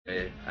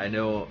Okay, I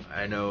know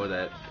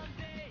that.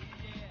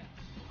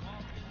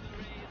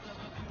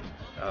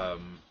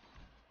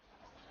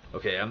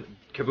 Okay,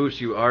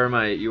 Caboose. You are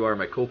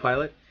my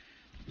co-pilot.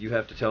 You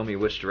have to tell me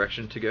which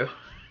direction to go.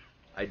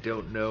 I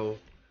don't know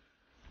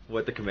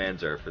what the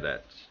commands are for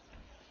that.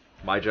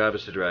 My job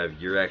is to drive.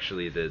 You're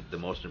actually the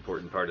most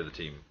important part of the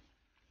team.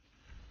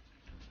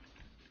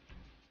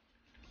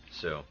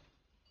 So.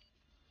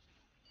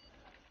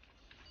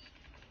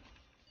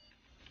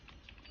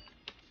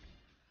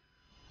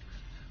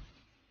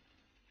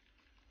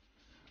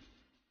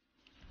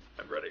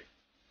 I'm ready.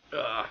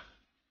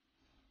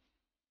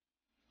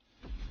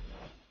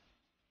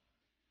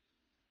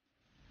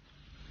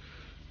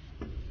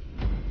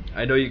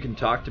 I know you can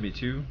talk to me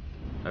too.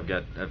 I've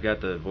got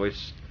the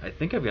voice. I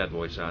think I've got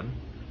voice on.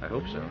 I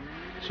hope so.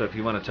 So if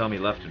you want to tell me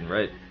left and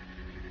right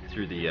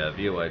through the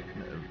VOI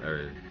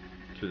or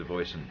through the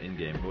voice and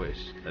in-game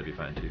voice, that'd be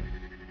fine too.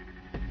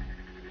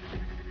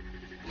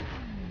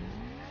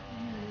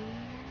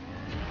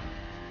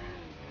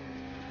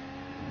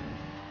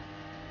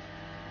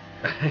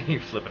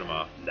 You're flipping them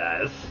off.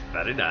 Nice,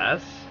 very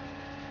nice.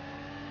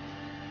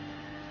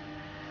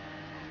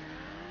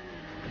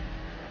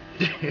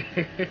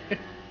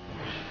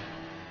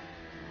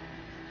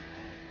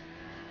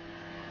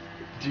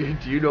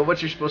 Do you know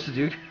what you're supposed to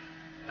do?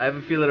 I have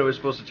a feeling I was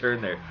supposed to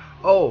turn there.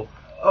 Oh,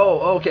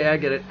 okay, I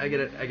get it.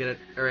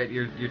 All right,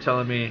 you're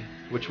telling me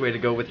which way to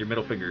go with your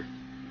middle finger.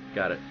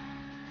 Got it.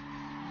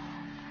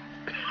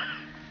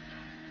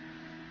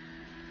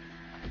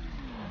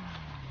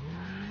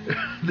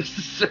 This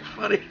is so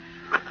funny.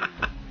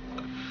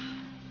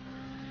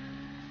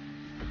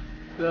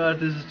 God,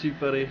 this is too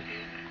funny.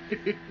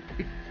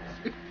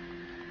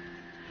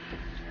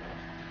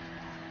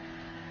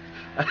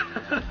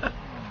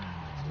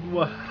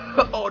 What?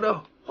 Oh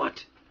no!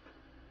 What?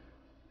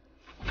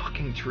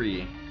 Fucking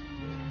tree.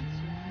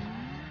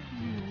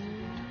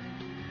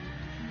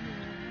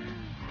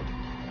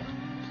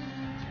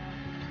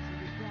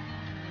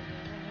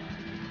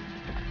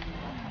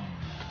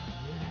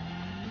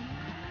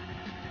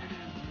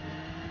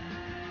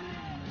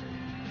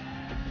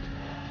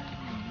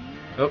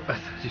 Oh, I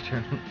thought you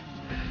turned.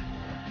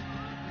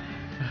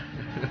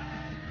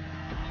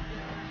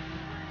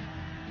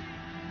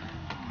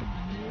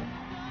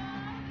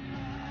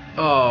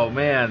 Oh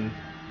man.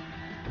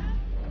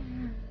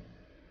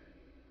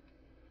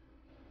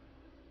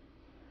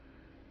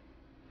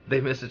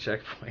 They missed a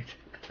checkpoint.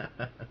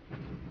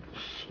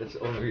 That's the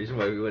only reason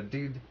why we went,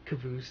 dude,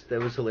 Caboose, that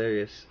was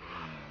hilarious.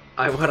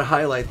 I want to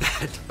highlight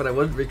that, but I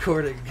wasn't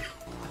recording.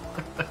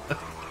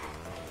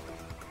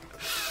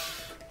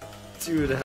 Dude.